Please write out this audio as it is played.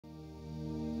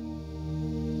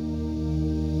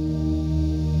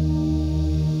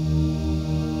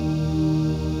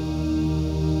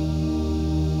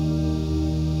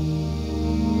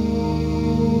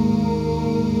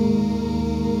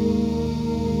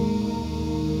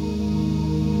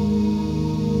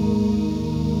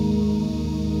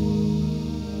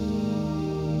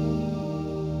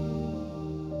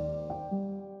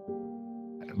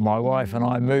My wife and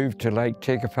I moved to Lake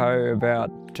Takapō about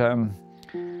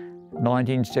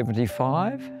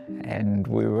 1975, and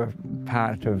we were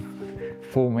part of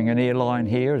forming an airline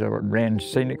here that ran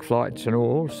scenic flights and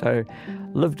all, so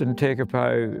lived in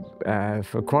Takapō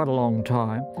for quite a long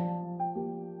time.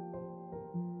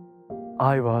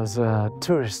 I was a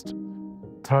tourist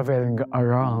traveling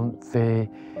around the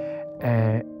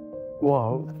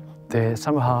world.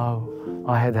 Somehow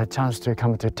I had a chance to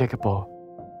come to Takapō.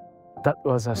 That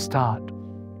was a start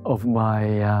of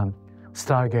my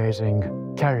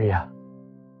stargazing career.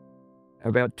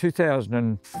 About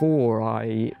 2004,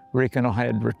 I reckon I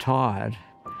had retired.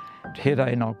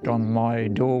 Hide knocked on my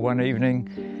door one evening,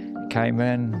 came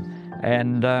in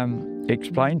and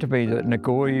explained to me that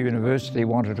Nagoya University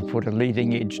wanted to put a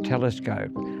leading-edge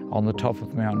telescope on the top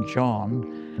of Mount John,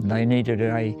 and they needed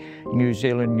a New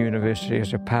Zealand university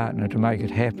as a partner to make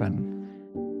it happen.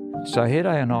 So Hide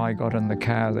and I got in the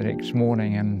car the next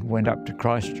morning and went up to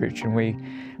Christchurch, and we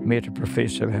met a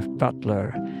Professor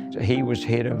Butler. He was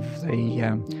head of the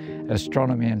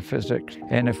astronomy and physics,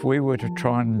 and if we were to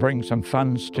try and bring some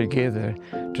funds together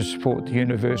to support the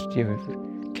University of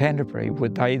Canterbury,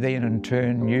 would they then in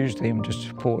turn use them to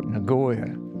support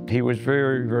Nagoya? He was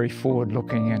very, very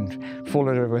forward-looking and full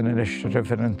of an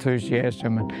initiative and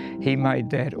enthusiasm, and he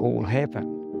made that all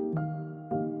happen.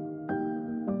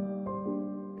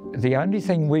 The only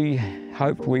thing we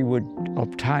hoped we would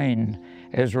obtain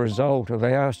as a result of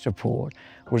our support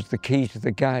was the key to the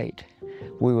gate.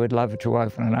 We would love to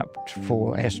open it up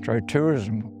for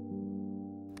astro-tourism.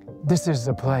 This is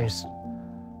the place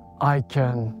I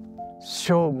can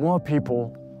show more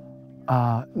people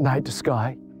night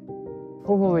sky.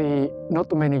 Probably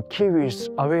not many Kiwis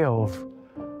aware of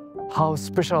how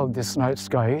special this night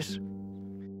sky is.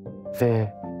 The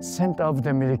center of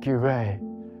the Milky Way,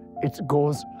 it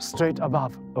goes straight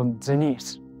above on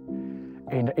zenith,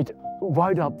 and it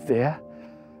wide up there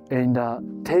and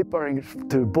tapering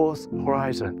to both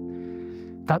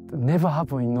horizons. That never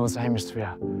happened in Northern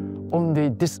Hemisphere. Only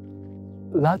this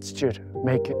latitude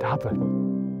make it happen.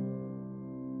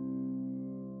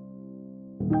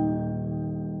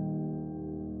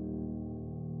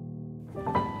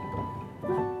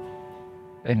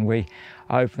 And we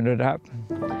opened it up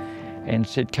and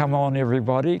said, come on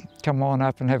everybody, come on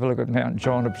up and have a look at Mount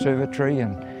John Observatory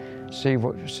and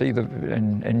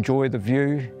enjoy the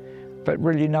view. But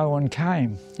really no one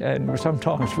came, and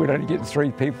sometimes we'd only get 3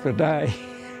 people a day.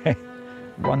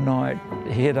 One night,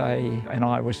 Hide and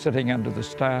I were sitting under the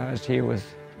stars here with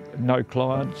no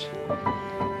clients,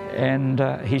 and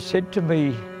he said to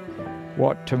me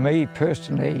what to me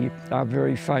personally are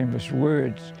very famous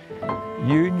words.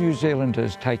 You New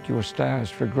Zealanders take your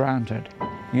stars for granted.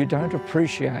 You don't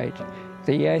appreciate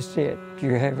the asset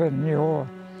you have in your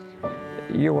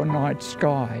night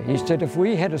sky. He said if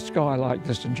we had a sky like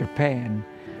this in Japan,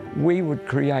 we would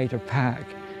create a park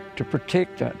to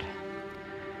protect it.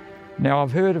 Now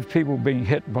I've heard of people being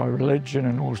hit by religion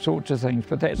and all sorts of things,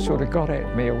 but that sort of got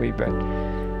at me a wee bit.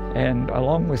 And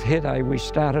along with Hide, we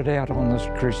started out on this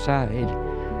crusade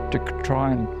to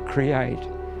try and create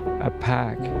a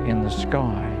park in the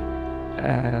sky.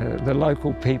 The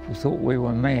local people thought we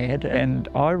were mad, and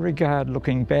I regard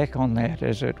looking back on that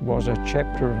as it was a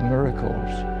chapter of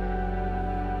miracles.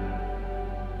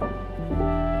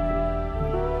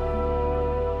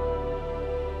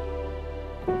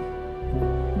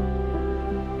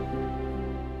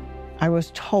 I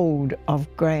was told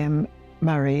of Graeme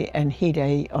Murray and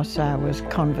Hide Ozawa's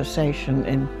conversation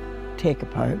in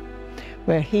Takapō,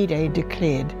 where Hide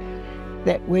declared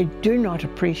that we do not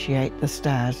appreciate the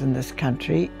stars in this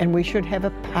country and we should have a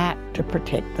park to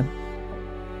protect them.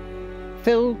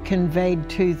 Phil conveyed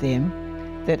to them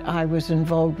that I was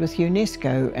involved with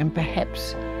UNESCO and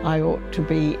perhaps I ought to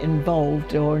be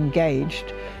involved or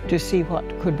engaged to see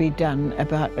what could be done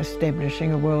about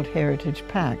establishing a World Heritage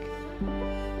Park.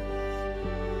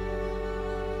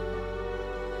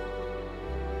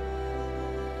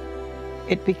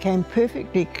 It became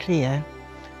perfectly clear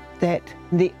that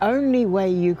the only way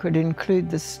you could include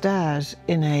the stars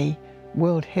in a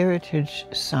World Heritage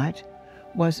Site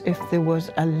was if there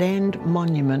was a land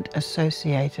monument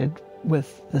associated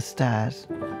with the stars.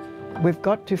 We've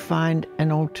got to find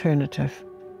an alternative.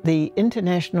 The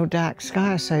International Dark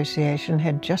Sky Association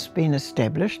had just been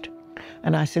established,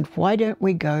 and I said, why don't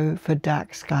we go for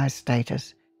dark sky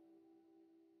status?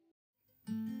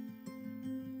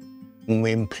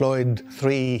 We employed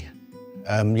 3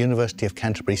 University of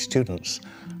Canterbury students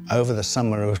over the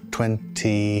summer of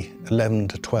 2011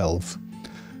 to 12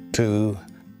 to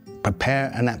prepare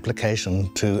an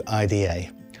application to IDA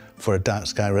for a dark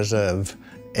sky reserve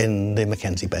in the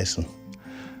Mackenzie Basin.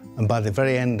 And by the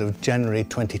very end of January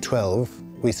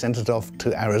 2012, we sent it off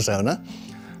to Arizona,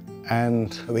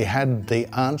 and we had the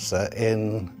answer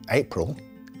in April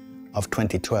of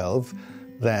 2012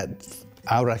 that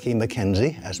Aoraki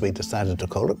Mackenzie, as we decided to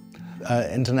call it,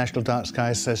 International Dark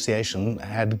Sky Association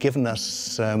had given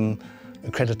us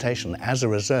accreditation as a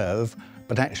reserve,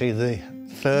 but actually the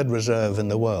third reserve in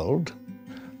the world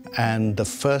and the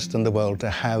first in the world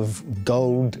to have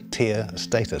gold tier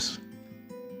status.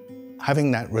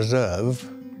 Having that reserve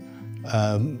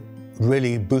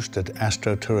really boosted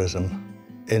astro-tourism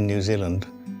in New Zealand.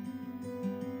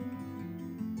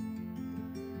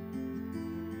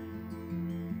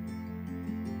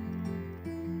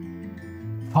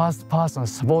 First person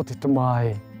supported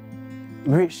my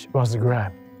wish was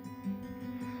Graeme.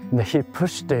 And he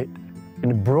pushed it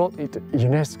and brought it to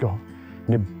UNESCO.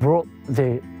 And he brought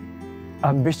the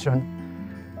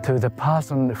ambition to the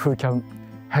person who can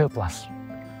help us.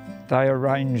 They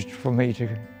arranged for me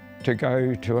to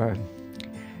go to an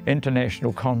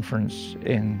international conference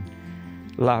in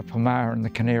La Palma in the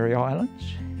Canary Islands.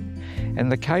 And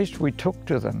the case we took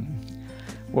to them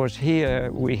was,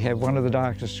 here we have one of the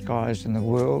darkest skies in the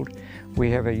world. We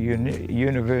have a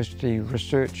university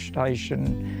research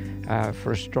station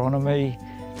for astronomy.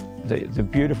 The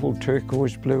beautiful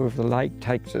turquoise blue of the lake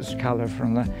takes its colour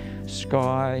from the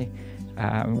sky.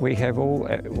 We have all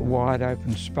wide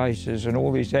open spaces and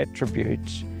all these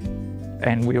attributes.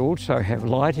 And we also have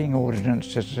lighting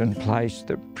ordinances in place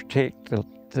that protect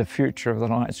the future of the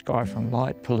night sky from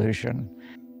light pollution.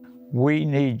 We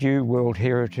need you, World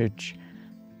Heritage,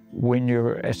 when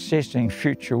you're assessing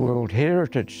future World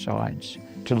Heritage sites,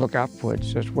 to look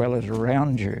upwards as well as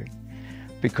around you,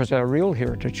 because our real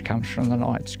heritage comes from the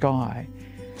night sky.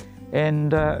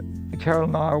 And Carol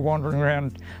and I were wandering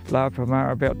around La Palma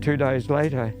about 2 days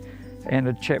later, and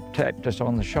a chap tapped us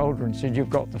on the shoulder and said, "You've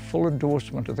got the full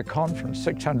endorsement of the conference,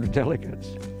 600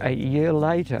 delegates." A year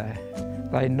later,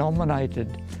 they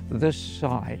nominated this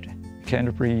site,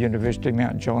 Canterbury University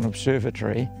Mount John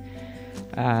Observatory,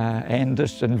 and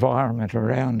this environment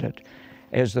around it,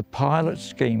 as the pilot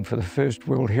scheme for the first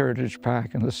World Heritage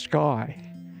Park in the sky.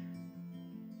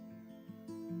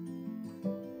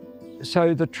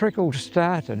 So the trickle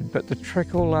started, but the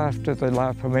trickle after the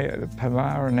La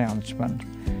Palma announcement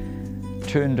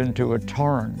turned into a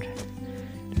torrent.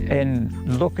 And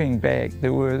looking back,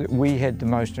 we had the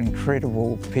most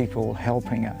incredible people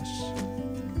helping us.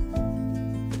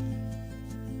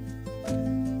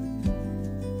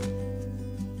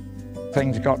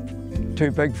 Things got too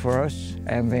big for us,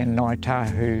 and then Ngāi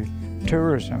Tahu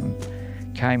Tourism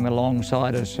came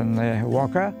alongside us in the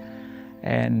waka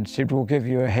and said, "We'll give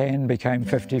you a hand," became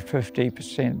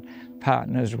 50-50%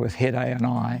 partners with Hede and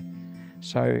I.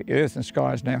 So Earth and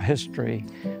Sky is now history.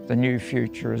 The new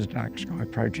future is Dark Sky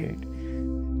Project.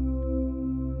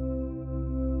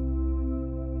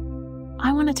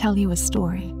 I want to tell you a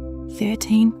story,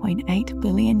 13.8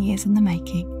 billion years in the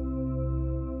making.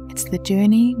 It's the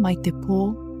journey mai te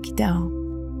pō ki te ao,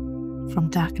 from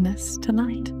darkness to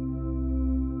light.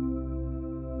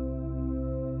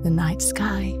 The night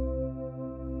sky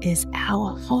is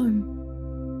our home.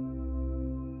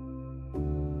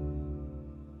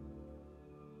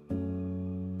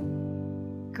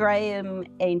 Graeme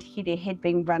and Hede had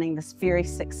been running this very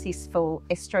successful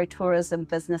astro-tourism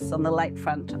business on the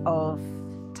lakefront of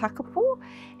Takapō,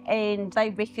 and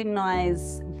they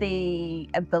recognise the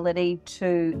ability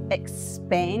to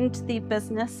expand their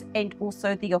business and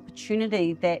also the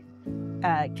opportunity that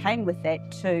came with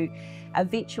that to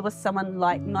venture with someone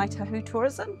like Ngāi Tahu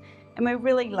Tourism. And we're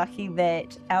really lucky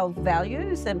that our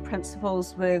values and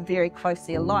principles were very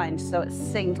closely aligned, so it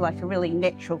seemed like a really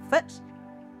natural fit.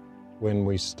 When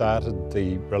we started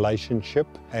the relationship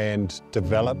and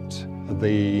developed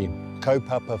the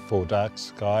kaupapa for Dark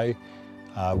Sky,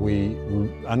 we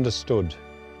understood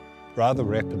rather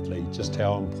rapidly just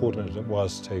how important it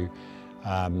was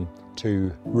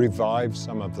to revive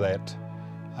some of that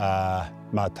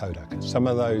mātauranga, some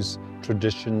of those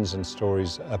traditions and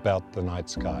stories about the night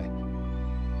sky.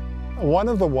 One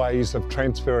of the ways of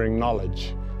transferring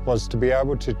knowledge was to be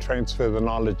able to transfer the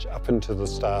knowledge up into the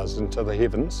stars, into the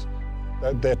heavens.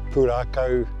 That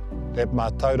pūrākau, that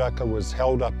mātauranga was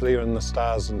held up there in the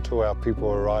stars until our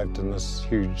people arrived in this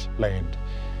huge land.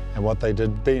 And what they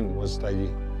did then was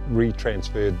they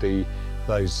retransferred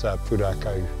those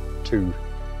pūrākau to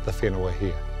the whenua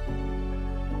here.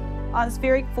 I was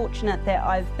very fortunate that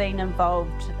I've been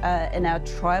involved in our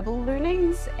tribal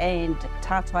learnings, and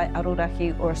tātai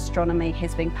aroraki or astronomy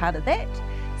has been part of that.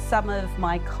 Some of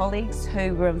my colleagues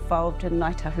who were involved in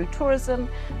Ngāi Tahu tourism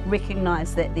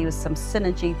recognised that there was some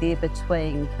synergy there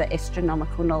between the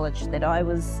astronomical knowledge that I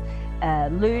was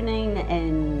learning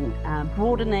and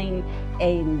broadening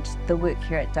and the work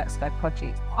here at Dark Sky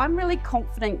Project. I'm really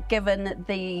confident, given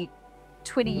the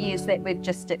 20 years that we've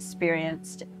just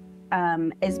experienced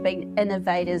as being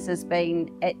innovators, as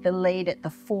being at the lead, at the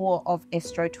fore of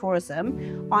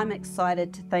astro-tourism. I'm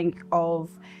excited to think of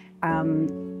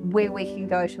where we can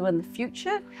go to in the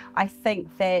future. I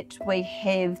think that we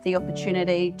have the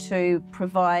opportunity to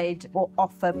provide or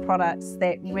offer products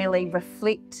that really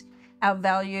reflect our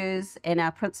values and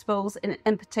our principles, and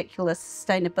in particular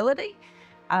sustainability,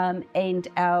 and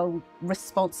our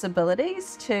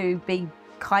responsibilities to be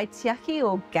kaitiaki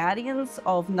or guardians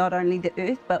of not only the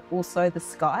earth but also the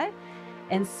sky.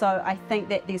 And so I think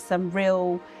that there's some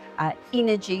real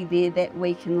energy there that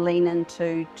we can lean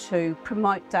into to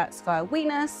promote dark sky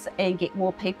awareness and get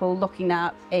more people looking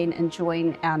up and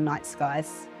enjoying our night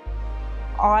skies.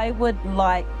 I would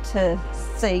like to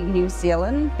see New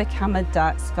Zealand become a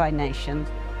dark sky nation.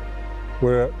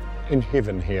 We're in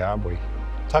heaven here, aren't we?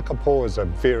 Takapō is a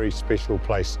very special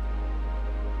place.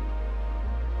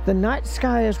 The night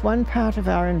sky is one part of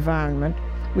our environment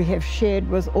we have shared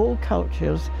with all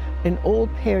cultures in all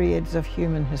periods of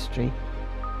human history.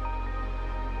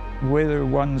 Whether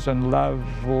one's in love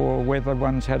or whether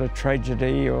one's had a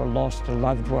tragedy or lost a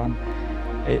loved one,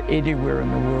 anywhere in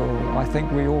the world, I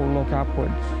think we all look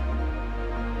upwards.